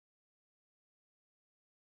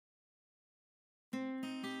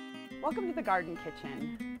Welcome to the Garden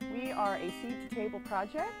Kitchen. We are a seed-to-table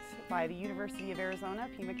project by the University of Arizona,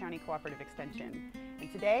 Pima County Cooperative Extension.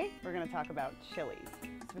 And today we're going to talk about chilies,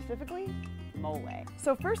 specifically mole.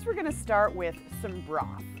 So first we're going to start with some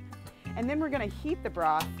broth, and then we're going to heat the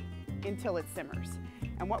broth until it simmers.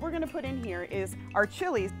 And what we're going to put in here is our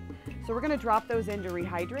chilies. So we're going to drop those in to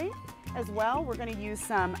rehydrate. As well, we're going to use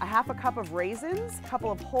a half a cup of raisins, a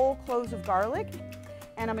couple of whole cloves of garlic,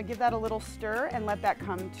 and I'm going to give that a little stir and let that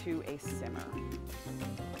come to a simmer.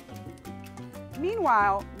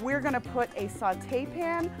 Meanwhile, we're going to put a saute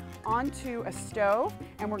pan onto a stove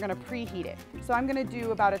and we're going to preheat it. So I'm going to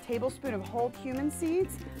do about a tablespoon of whole cumin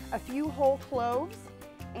seeds, a few whole cloves,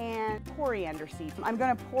 and coriander seeds. I'm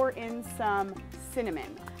going to pour in some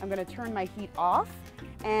cinnamon. I'm going to turn my heat off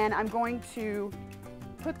and I'm going to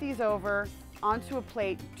put these over onto a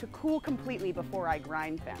plate to cool completely before I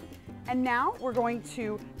grind them. And now we're going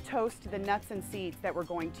to toast the nuts and seeds that we're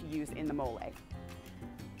going to use in the mole.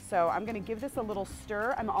 So I'm going to give this a little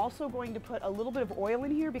stir. I'm also going to put a little bit of oil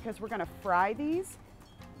in here because we're going to fry these.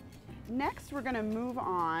 Next, we're going to move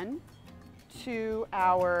on to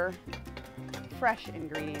our fresh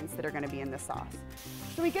ingredients that are going to be in the sauce.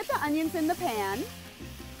 So we get the onions in the pan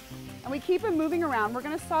and we keep them moving around. We're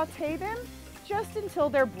going to saute them just until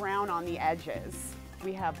they're brown on the edges.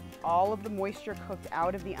 We have all of the moisture cooked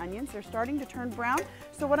out of the onions. They're starting to turn brown.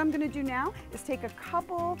 So what I'm going to do now is take a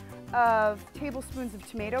couple of tablespoons of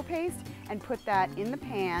tomato paste and put that in the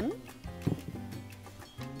pan.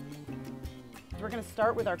 We're going to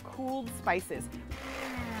start with our cooled spices.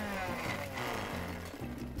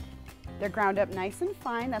 They're ground up nice and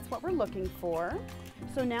fine. That's what we're looking for.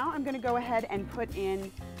 So now I'm going to go ahead and put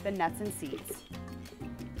in the nuts and seeds.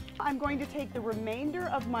 I'm going to take the remainder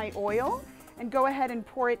of my oil and go ahead and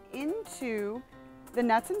pour it into the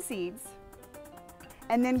nuts and seeds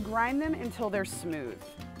and then grind them until they're smooth.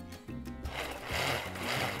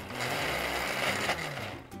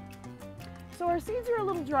 So our seeds are a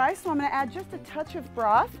little dry, so I'm going to add just a touch of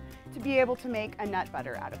broth to be able to make a nut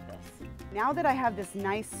butter out of this. Now that I have this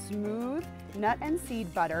nice smooth nut and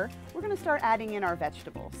seed butter, we're going to start adding in our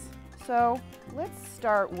vegetables. So let's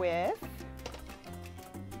start with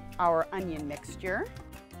our onion mixture.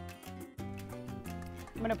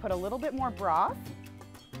 I'm going to put a little bit more broth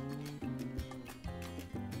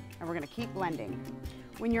and we're going to keep blending.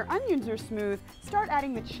 When your onions are smooth, start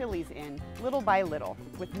adding the chilies in little by little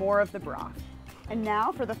with more of the broth. And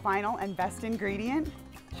now for the final and best ingredient,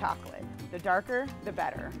 chocolate. The darker, the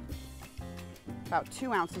better. About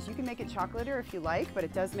 2 ounces. You can make it chocolatier if you like, but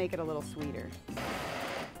it does make it a little sweeter.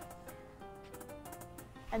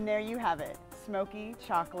 And there you have it, smoky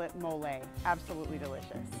chocolate mole. Absolutely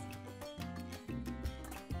delicious.